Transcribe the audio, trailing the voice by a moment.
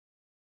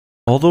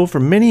Although for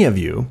many of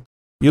you,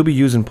 you'll be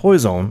using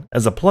Poizone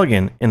as a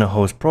plugin in a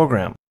host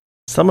program,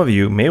 some of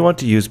you may want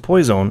to use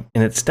Poizone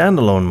in its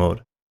standalone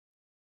mode.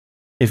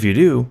 If you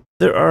do,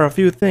 there are a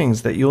few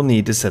things that you'll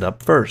need to set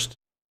up first.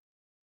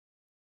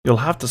 You'll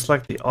have to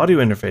select the audio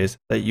interface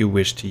that you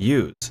wish to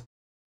use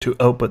to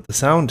output the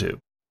sound to,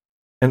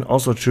 and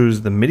also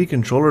choose the MIDI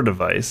controller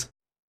device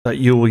that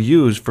you will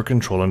use for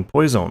controlling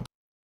Poizone.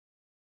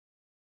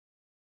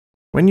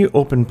 When you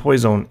open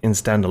Poizone in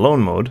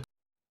standalone mode,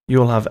 you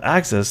will have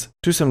access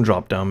to some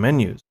drop-down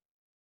menus.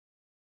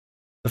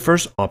 The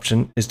first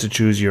option is to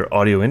choose your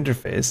audio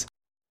interface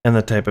and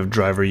the type of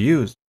driver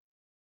used.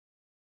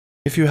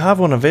 If you have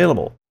one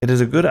available, it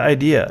is a good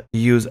idea to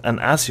use an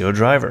ASIO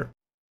driver,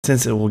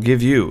 since it will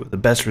give you the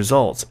best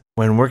results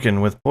when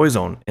working with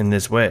Poizone in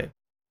this way.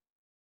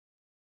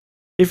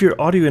 If your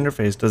audio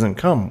interface doesn't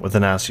come with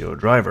an ASIO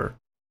driver,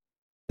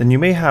 then you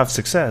may have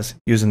success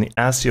using the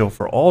ASIO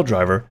for All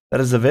driver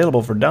that is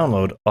available for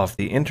download off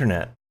the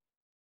internet.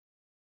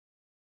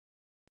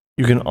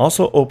 You can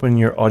also open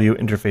your audio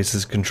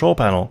interface's control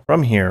panel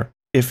from here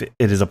if it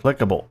is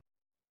applicable.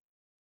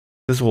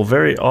 This will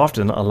very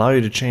often allow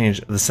you to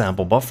change the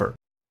sample buffer.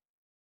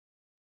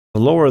 The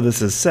lower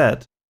this is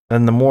set,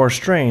 then the more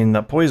strain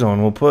that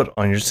Poizone will put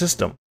on your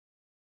system.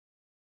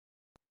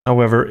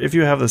 However, if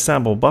you have the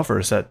sample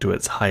buffer set to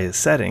its highest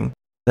setting,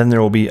 then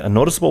there will be a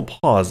noticeable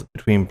pause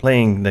between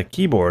playing the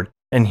keyboard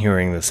and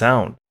hearing the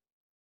sound.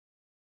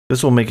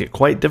 This will make it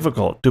quite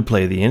difficult to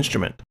play the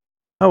instrument.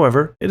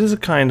 However, it is a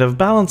kind of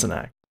balancing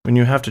act when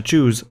you have to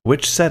choose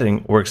which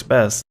setting works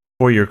best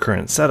for your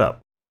current setup.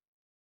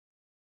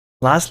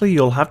 Lastly,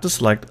 you'll have to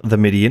select the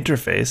MIDI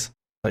interface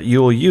that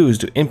you will use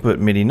to input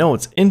MIDI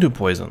notes into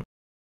Poizone,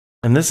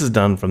 and this is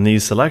done from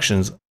these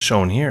selections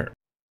shown here.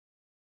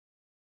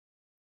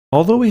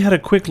 Although we had a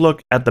quick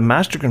look at the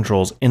master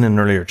controls in an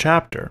earlier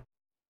chapter,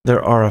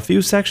 there are a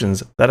few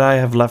sections that I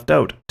have left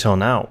out till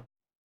now.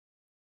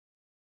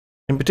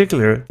 In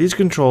particular, these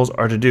controls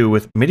are to do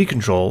with MIDI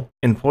control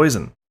in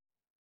Poizone.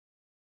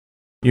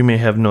 You may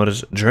have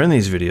noticed during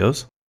these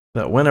videos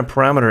that when a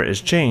parameter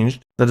is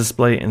changed, the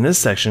display in this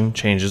section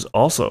changes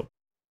also.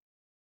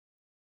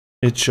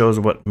 It shows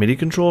what MIDI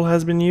control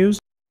has been used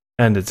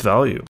and its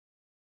value.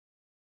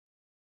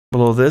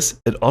 Below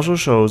this, it also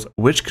shows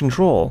which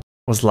control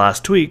was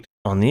last tweaked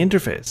on the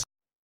interface.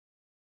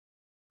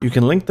 You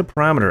can link the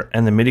parameter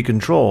and the MIDI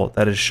control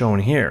that is shown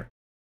here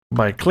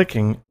by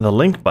clicking the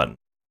link button.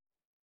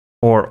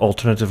 Or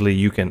alternatively,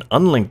 you can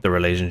unlink the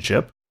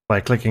relationship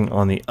by clicking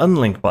on the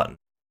unlink button.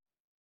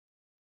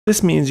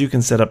 This means you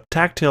can set up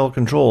tactile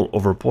control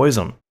over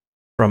Poizone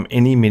from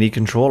any MIDI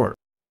controller.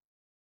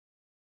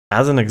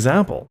 As an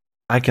example,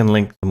 I can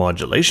link the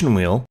modulation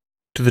wheel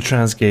to the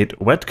transgate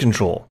wet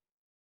control,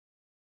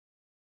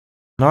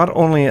 not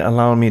only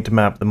allowing me to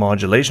map the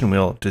modulation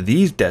wheel to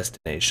these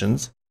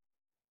destinations,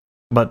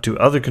 but to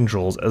other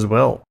controls as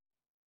well.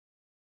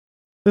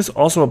 This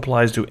also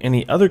applies to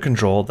any other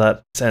control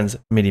that sends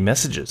MIDI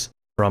messages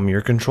from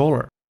your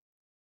controller.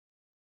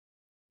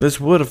 This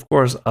would of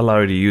course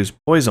allow you to use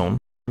Poizone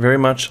very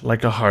much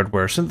like a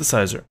hardware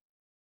synthesizer.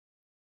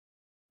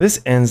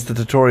 This ends the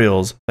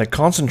tutorials that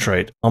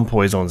concentrate on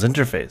Poizone's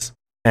interface,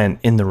 and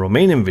in the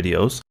remaining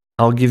videos,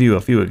 I'll give you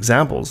a few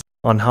examples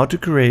on how to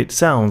create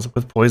sounds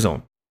with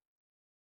Poizone.